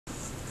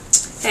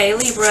Hey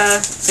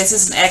Libra, this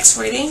is an X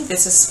reading.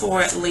 This is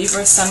for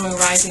Libra, Sun, Moon,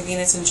 Rising,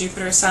 Venus, and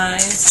Jupiter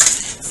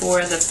signs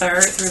for the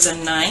 3rd through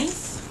the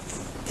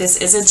 9th.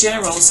 This is a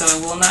general, so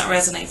it will not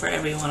resonate for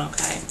everyone,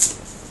 okay?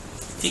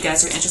 If you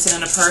guys are interested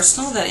in a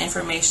personal, that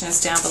information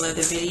is down below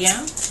the video.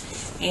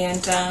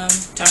 And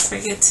don't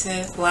forget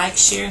to like,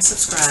 share, and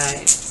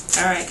subscribe.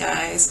 Alright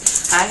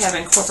guys, I have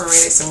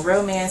incorporated some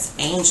Romance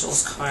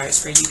Angels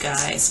cards for you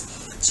guys,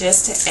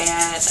 just to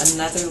add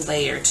another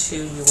layer to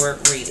your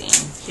reading.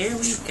 Here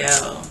we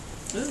go.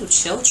 Ooh,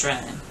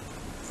 children.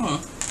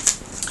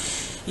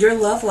 Your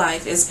love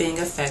life is being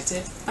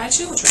affected by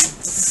children.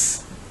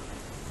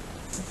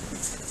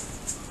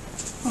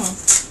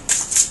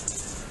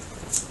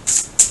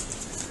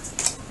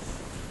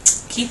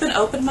 Keep an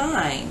open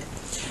mind.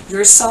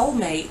 Your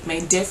soulmate may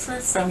differ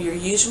from your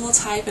usual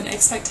type and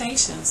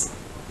expectations.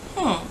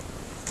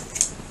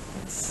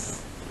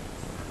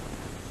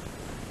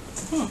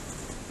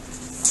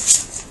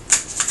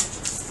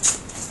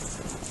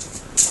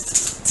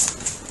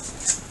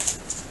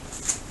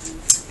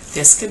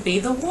 This could be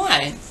the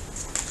one.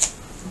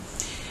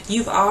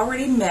 You've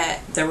already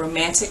met the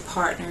romantic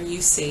partner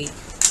you seek.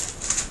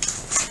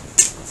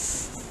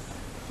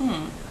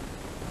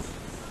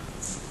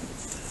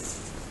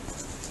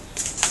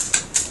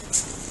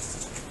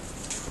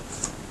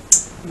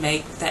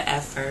 Make the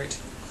effort.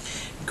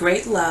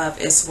 Great love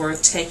is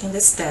worth taking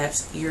the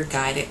steps you're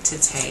guided to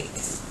take.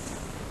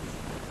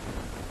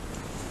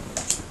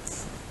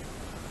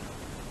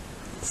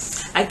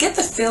 I get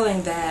the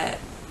feeling that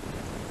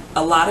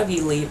a lot of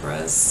you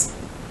Libras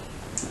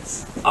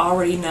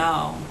already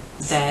know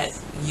that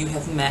you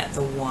have met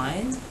the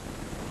one,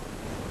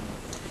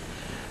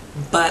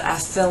 but I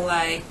feel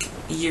like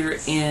you're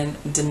in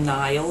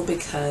denial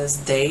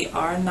because they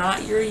are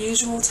not your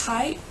usual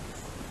type.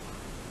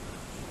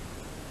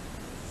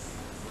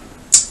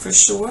 For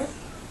sure.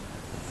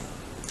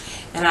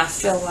 And I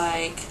feel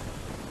like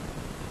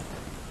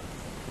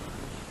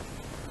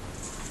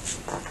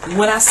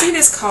when I see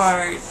this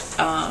card,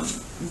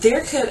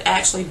 there could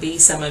actually be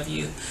some of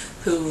you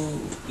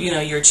who, you know,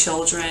 your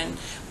children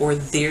or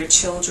their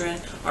children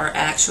are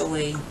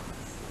actually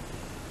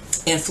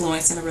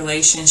influencing the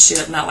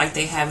relationship. Not like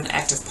they have an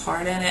active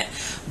part in it,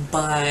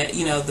 but,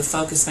 you know, the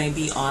focus may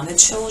be on the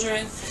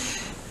children.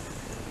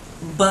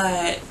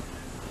 But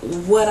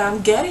what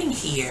I'm getting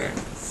here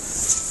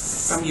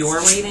from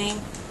your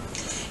reading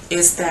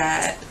is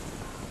that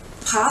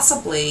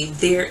possibly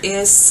there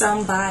is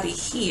somebody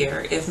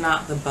here, if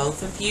not the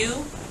both of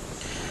you,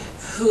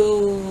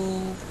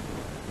 who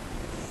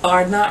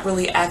are not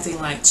really acting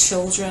like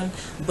children,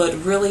 but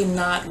really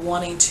not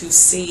wanting to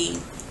see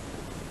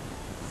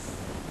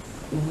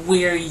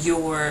where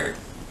your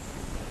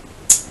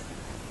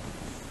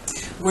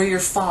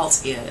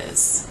fault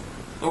is,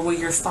 or where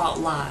your fault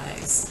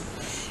lies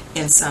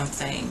in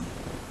something.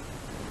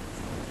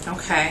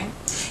 Okay,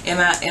 and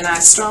I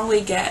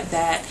strongly get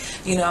that,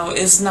 you know,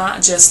 it's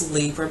not just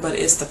Libra, but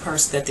it's the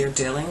person that they're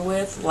dealing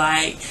with.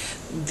 Like,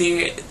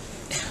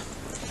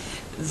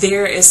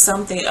 there is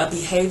something, a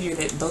behavior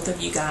that both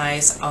of you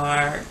guys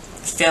are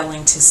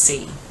failing to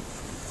see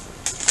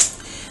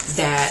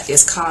that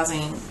is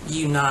causing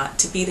you not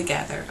to be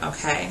together.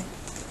 Okay,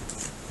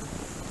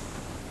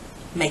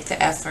 make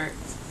the effort.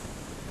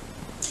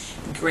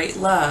 Great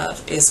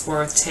love is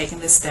worth taking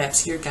the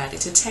steps you're guided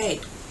to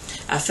take.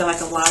 I feel like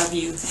a lot of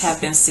you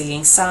have been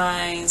seeing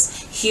signs,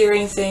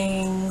 hearing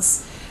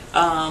things,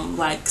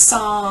 like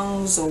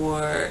songs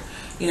or,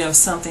 you know,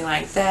 something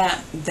like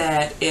that,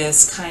 that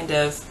is kind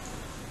of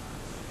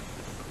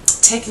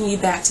taking you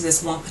back to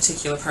this one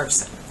particular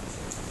person.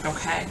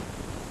 Okay?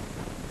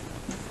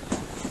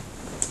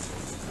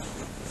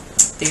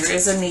 There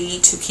is a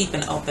need to keep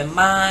an open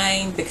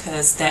mind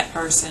because that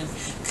person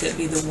could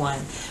be the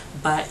one.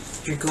 But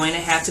you're going to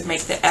have to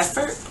make the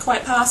effort,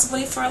 quite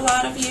possibly, for a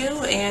lot of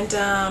you, and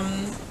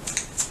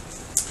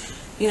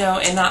you know,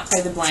 and not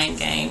play the blame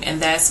game.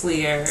 And that's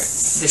where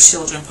the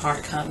children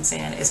part comes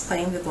in, is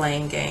playing the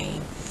blame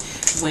game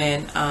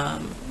when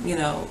you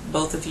know,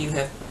 both of you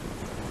have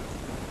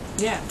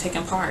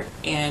taken part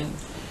in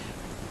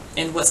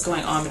what's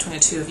going on between the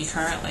two of you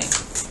currently.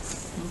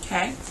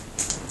 Okay,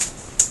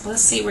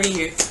 let's see where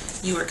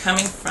you are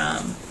coming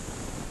from.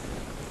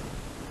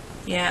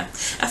 Yeah,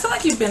 I feel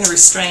like you've been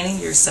restraining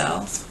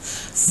yourself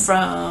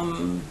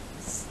from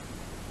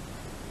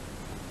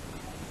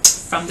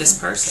this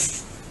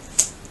person.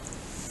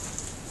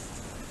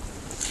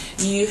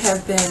 You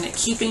have been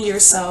keeping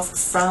yourself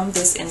from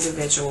this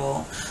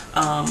individual,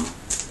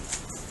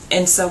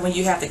 and so when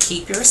you have to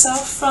keep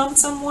yourself from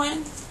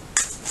someone,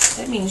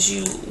 that means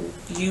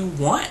you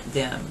want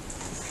them.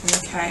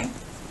 Okay.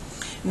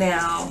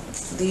 Now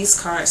these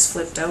cards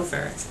flipped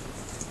over.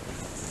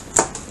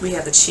 We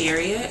have the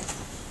Chariot.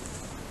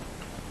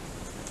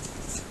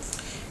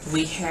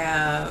 We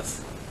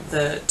have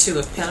the Two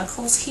of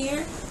Pentacles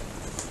here,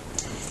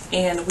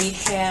 and we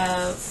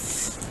have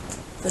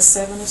the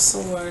Seven of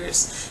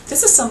Swords.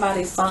 This is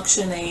somebody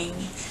functioning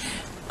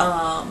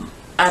out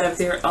of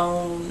their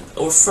own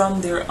or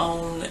from their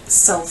own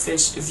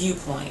selfish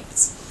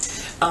viewpoints.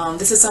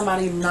 This is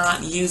somebody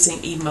not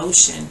using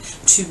emotion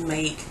to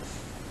make,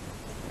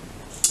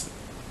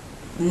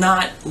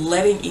 not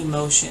letting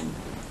emotion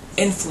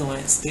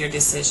influence their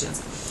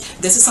decisions.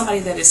 This is somebody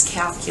that is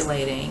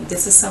calculating.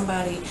 This is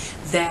somebody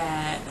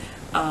that,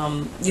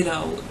 you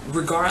know,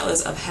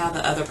 regardless of how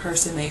the other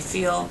person may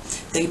feel,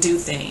 they do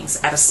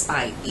things out of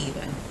spite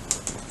even.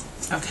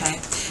 Okay?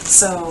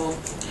 So,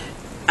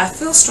 I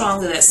feel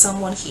strongly that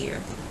someone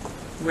here,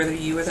 whether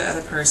you or the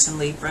other person,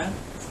 Libra,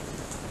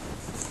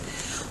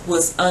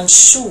 was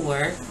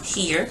unsure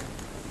here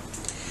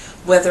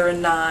whether or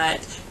not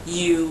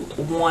you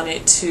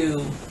wanted to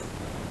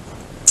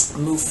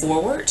move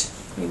forward.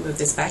 Let me move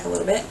this back a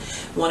little bit.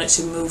 Wanted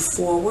to move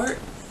forward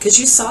because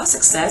you saw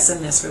success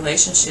in this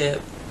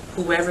relationship,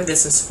 whoever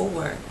this is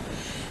for.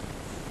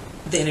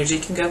 The energy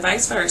can go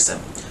vice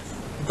versa.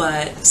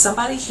 But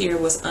somebody here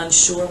was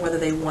unsure whether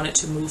they wanted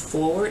to move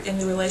forward in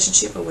the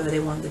relationship or whether they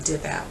wanted to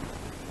dip out.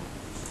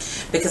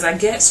 Because I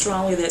get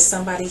strongly that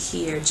somebody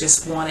here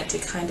just wanted to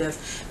kind of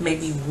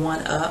maybe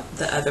one-up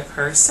the other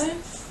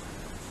person.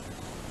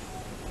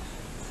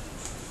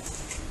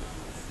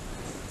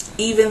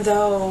 Even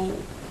though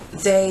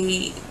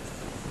they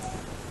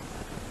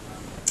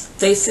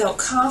felt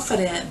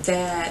confident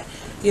that,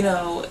 you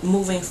know,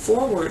 moving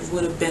forward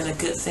would have been a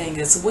good thing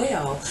as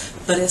well.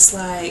 But it's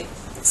like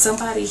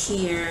somebody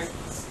here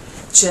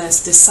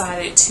just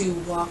decided to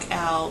walk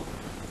out,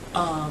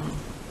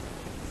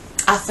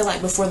 I feel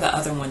like before the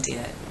other one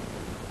did,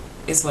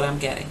 is what I'm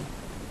getting.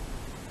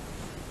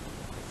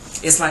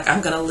 It's like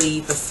I'm gonna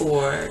leave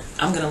before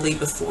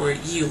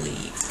you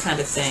leave, kind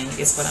of thing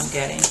is what I'm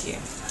getting here.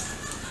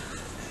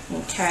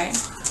 Okay.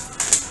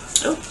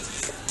 Oh.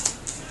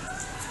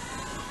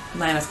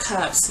 Nine of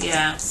Cups,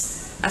 yeah.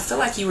 I feel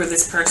like you were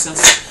this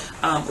person's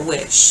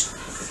wish.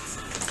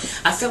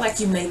 I feel like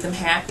you made them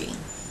happy.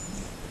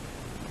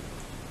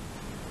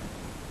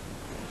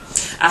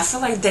 I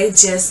feel like they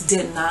just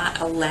did not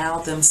allow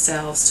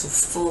themselves to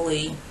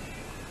fully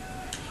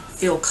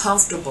feel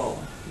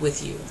comfortable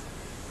with you.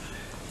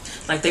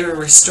 Like they were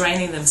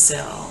restraining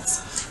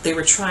themselves. They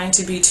were trying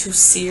to be too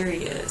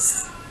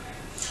serious.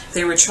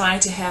 They were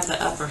trying to have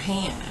the upper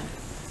hand.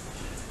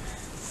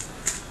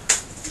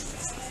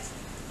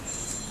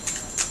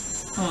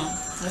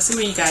 Let's see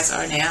where you guys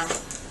are now.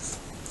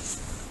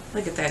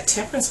 Look at that.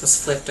 Temperance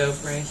was flipped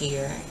over in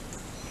here.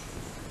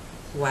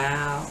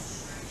 Wow.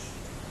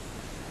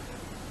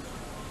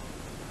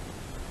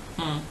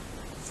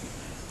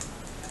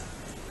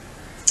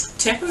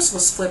 Temperance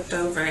was flipped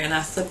over, and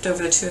I flipped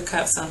over the Two of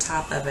Cups on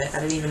top of it. I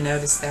didn't even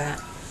notice that.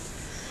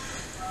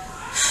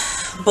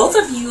 Both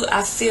of you,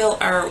 I feel,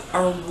 are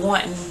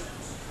wanting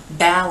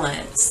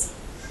balance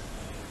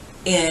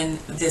in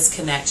this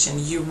connection.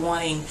 You're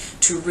wanting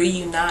to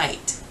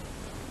reunite.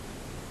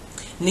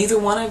 Neither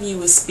one of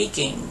you is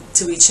speaking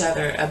to each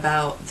other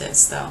about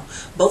this, though.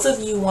 Both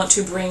of you want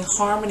to bring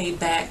harmony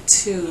back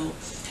to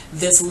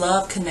this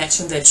love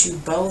connection that you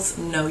both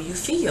know you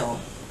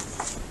feel,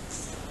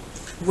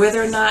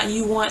 whether or not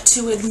you want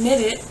to admit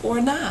it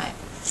or not.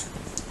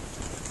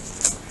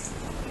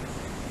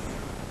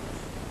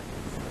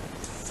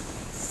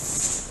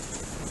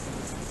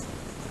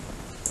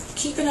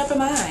 Keep an open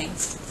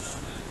mind.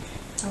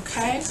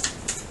 Okay?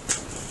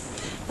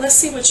 Let's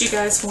see what you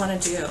guys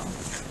want to do.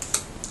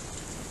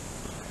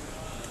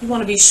 You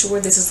want to be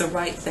sure this is the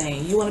right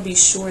thing. You want to be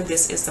sure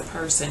this is the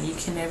person. You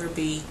can never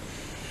be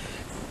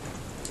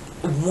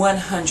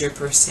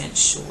 100%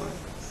 sure.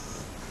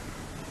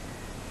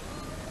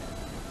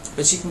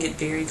 But you can get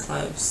very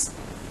close.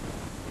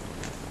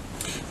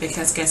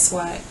 Because guess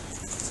what?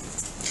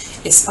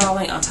 It's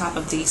falling on top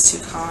of these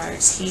two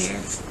cards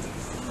here.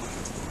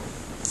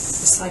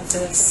 Just like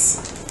this.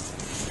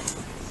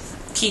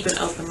 Keep an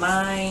open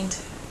mind.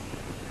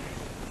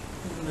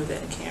 Move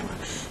that in camera.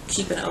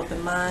 Keep an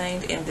open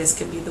mind, and this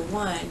could be the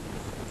one.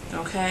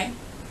 Okay?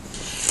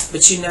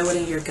 But you know it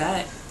in your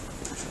gut.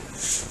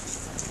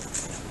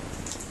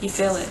 You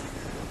feel it.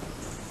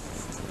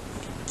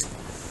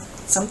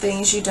 Some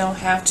things you don't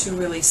have to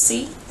really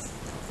see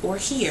or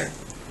hear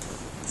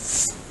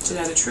to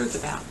know the truth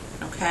about.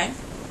 Okay?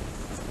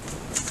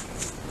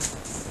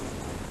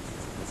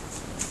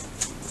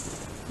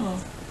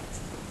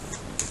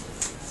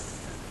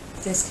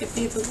 This could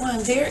be the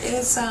one. There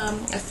is, I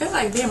feel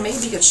like there may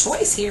be a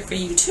choice here for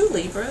you too,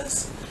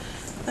 Libras.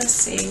 Let's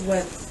see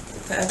what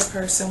the other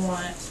person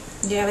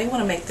wants. Yeah, they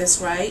want to make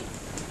this right.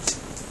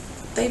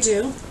 They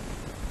do.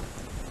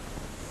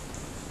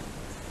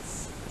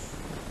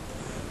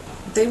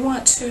 They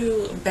want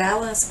to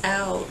balance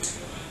out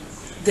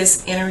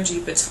this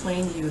energy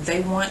between you.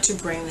 They want to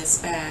bring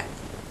this back.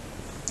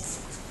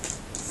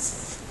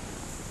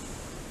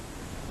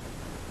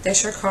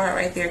 That's your card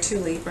right there too,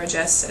 Libra,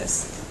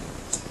 Justice.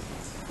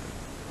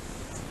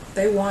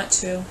 They want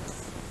to.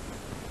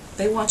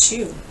 They want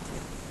you.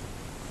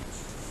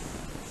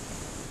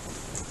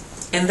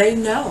 And they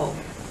know.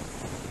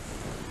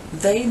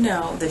 They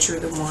know that you're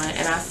the one.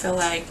 And I feel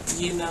like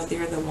you know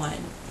they're the one.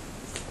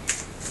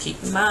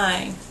 Keep in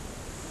mind.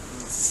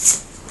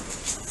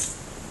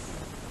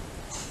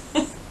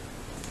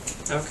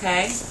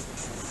 Okay?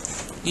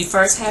 You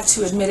first have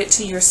to admit it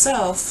to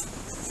yourself.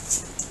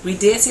 We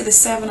did see the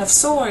Seven of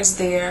Swords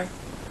there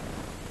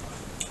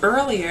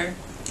earlier.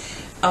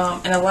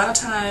 And a lot of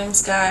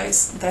times,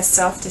 guys, that's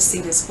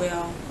self-deceit as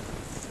well.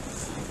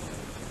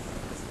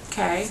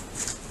 Okay?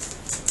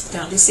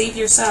 Don't deceive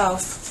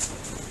yourself.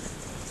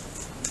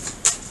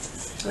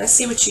 Let's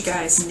see what you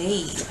guys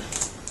need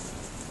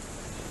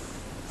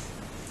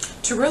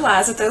to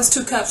realize that those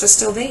 2 cups are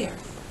still there.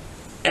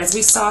 As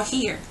we saw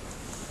here.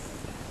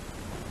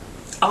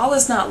 All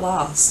is not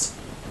lost.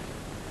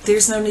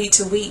 There's no need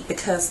to weep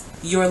because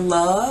your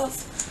love,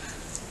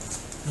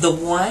 the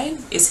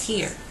one, is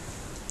here.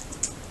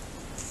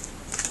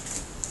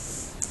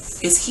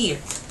 Is here.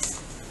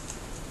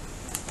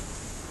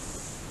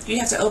 You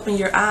have to open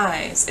your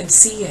eyes and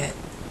see it.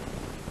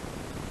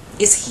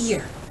 It's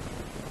here.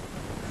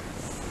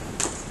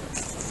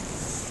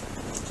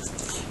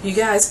 You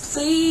guys,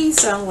 please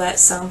don't let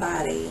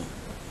somebody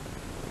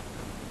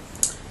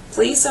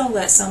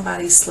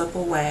slip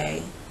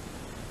away,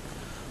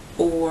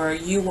 or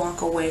you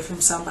walk away from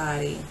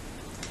somebody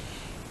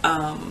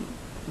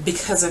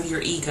because of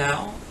your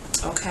ego,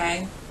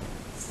 okay?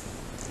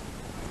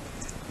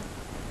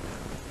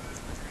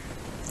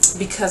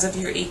 Because of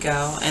your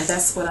ego, and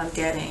that's what I'm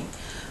getting.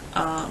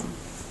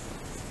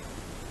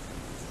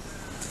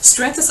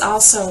 Strength is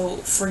also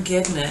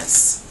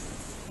forgiveness.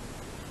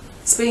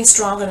 It's being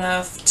strong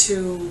enough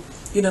to,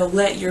 you know,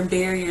 let your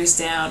barriers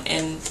down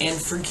and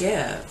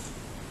forgive.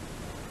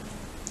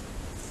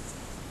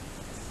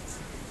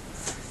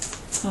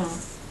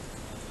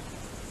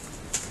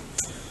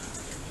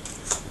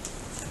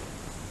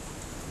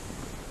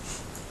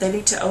 They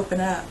need to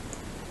open up.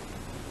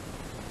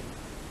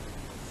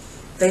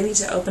 They need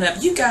to open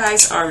up. You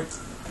guys are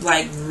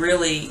like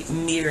really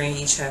mirroring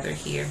each other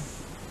here.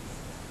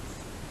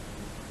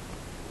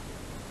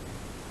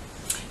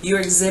 You're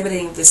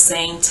exhibiting the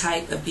same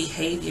type of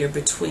behavior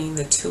between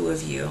the 2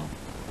 of you.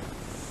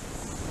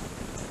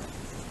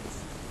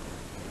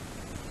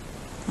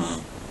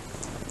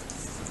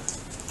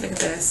 Look at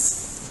this.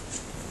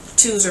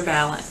 2s are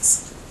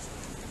balanced.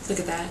 Look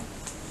at that.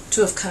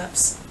 2 of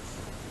Cups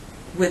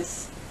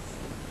with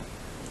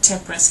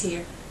Temperance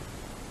here.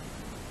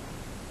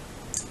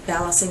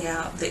 Balancing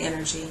out the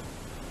energy.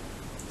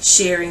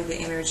 Sharing the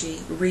energy.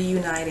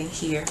 Reuniting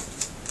here.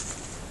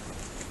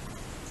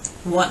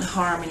 Wanting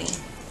harmony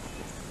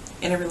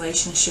in a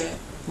relationship.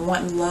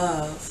 Wanting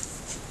love.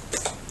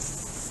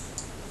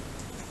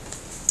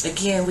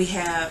 Again, we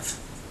have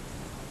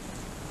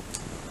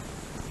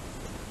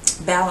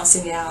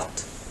balancing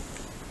out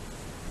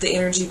the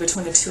energy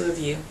between the 2 of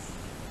you.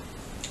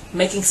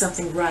 Making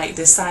something right.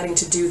 Deciding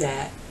to do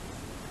that.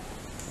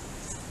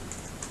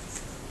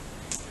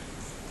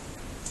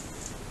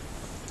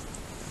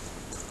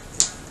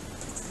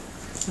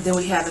 Then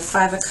we have the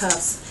 5 of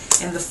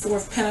Cups and the 4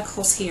 of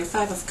Pentacles here.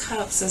 5 of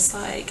Cups is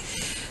like,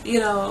 you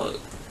know,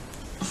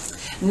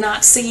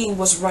 not seeing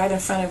what's right in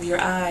front of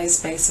your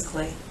eyes,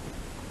 basically.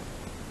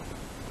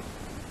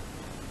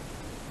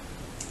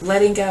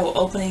 Letting go,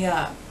 opening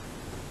up.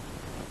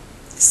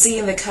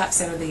 Seeing the cups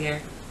that are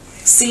there.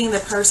 Seeing the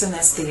person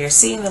that's there.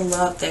 Seeing the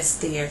love that's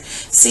there.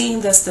 Seeing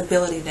the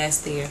stability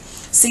that's there.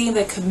 Seeing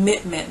the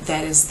commitment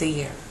that is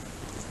there.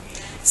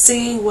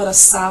 Seeing what a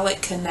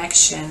solid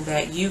connection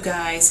that you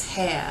guys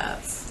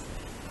have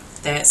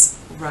that's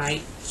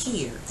right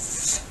here.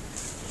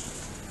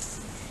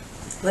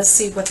 Let's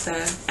see what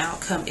the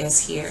outcome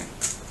is here.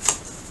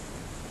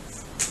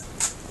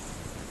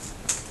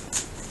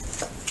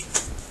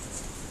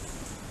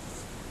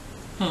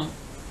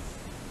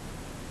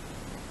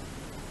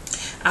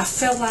 I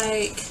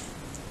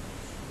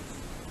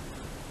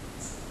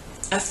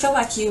feel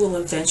like you will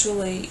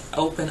eventually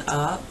open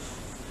up.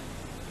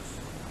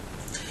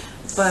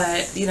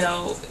 But, you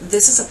know,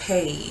 this is a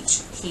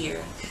page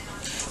here.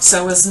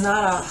 So it's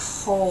not a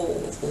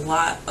whole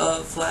lot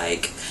of,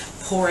 like,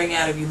 pouring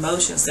out of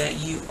emotions that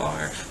you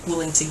are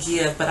willing to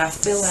give. But I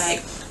feel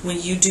like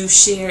when you do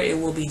share, it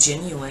will be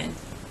genuine.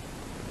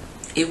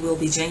 It will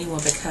be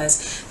genuine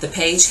because the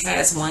page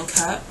has 1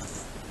 cup.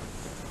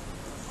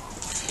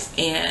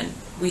 And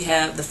we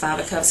have the 5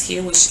 of Cups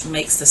here, which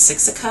makes the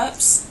 6 of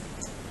Cups.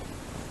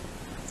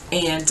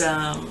 And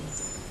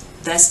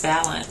that's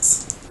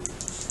balance.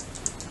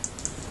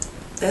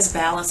 That's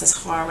balance,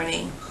 that's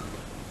harmony.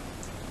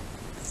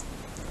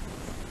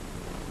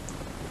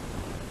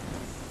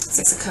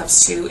 6 of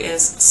Cups too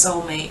is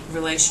soulmate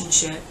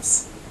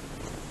relationships.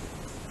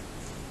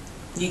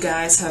 You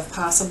guys have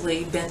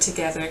possibly been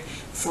together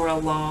for a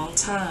long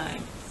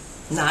time,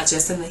 not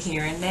just in the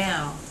here and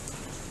now.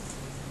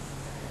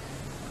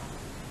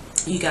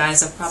 You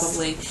guys have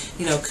probably,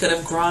 you know, could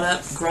have grown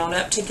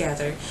up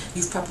together.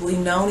 You've probably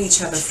known each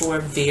other for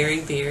a very,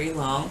 very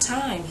long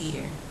time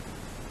here.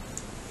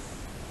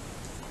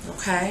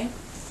 Okay?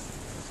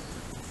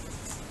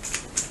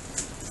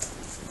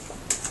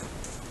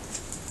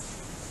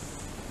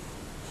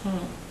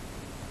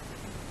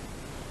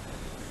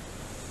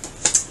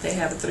 They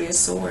have the 3 of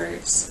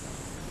Swords.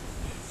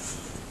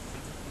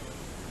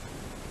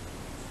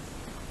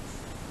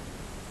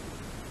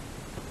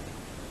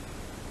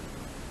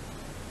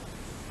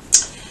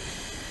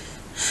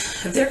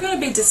 they're going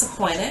to be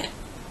disappointed.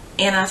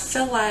 And I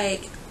feel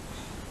like,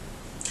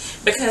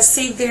 because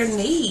see, their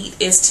need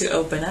is to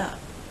open up.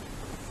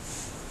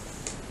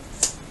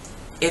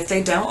 If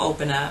they don't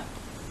open up,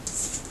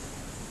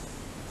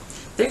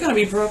 they're going to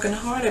be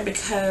brokenhearted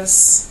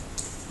because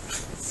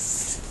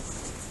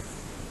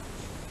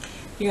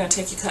you're going to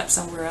take your cup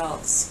somewhere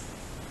else.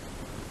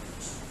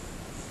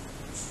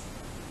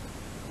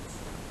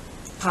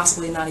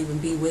 Possibly not even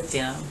be with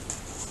them.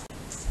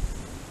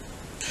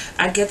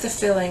 I get the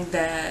feeling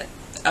that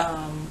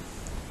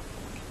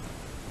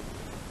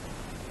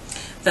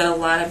that a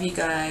lot of you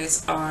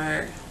guys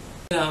are,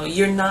 you know,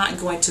 you're not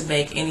going to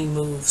make any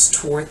moves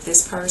toward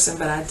this person,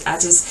 but I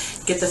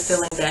just get the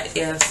feeling that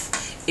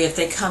if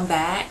they come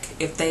back,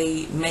 if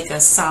they make a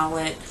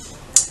solid,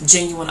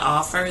 genuine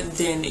offer,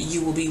 then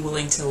you will be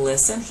willing to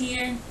listen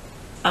here.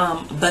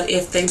 But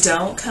if they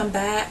don't come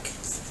back,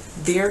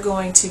 they're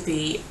going to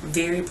be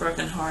very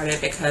brokenhearted,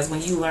 because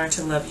when you learn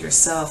to love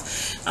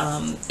yourself,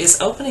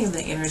 it's opening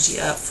the energy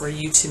up for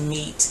you to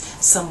meet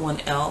someone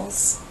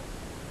else.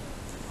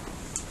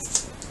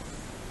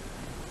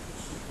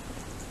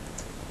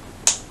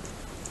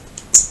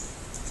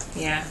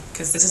 Yeah,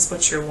 because this is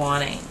what you're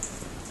wanting,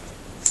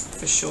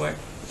 for sure.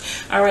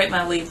 All right,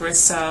 my Libra,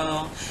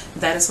 so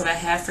that is what I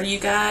have for you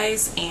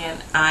guys,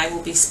 and I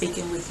will be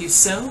speaking with you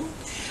soon.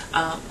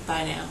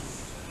 Bye now.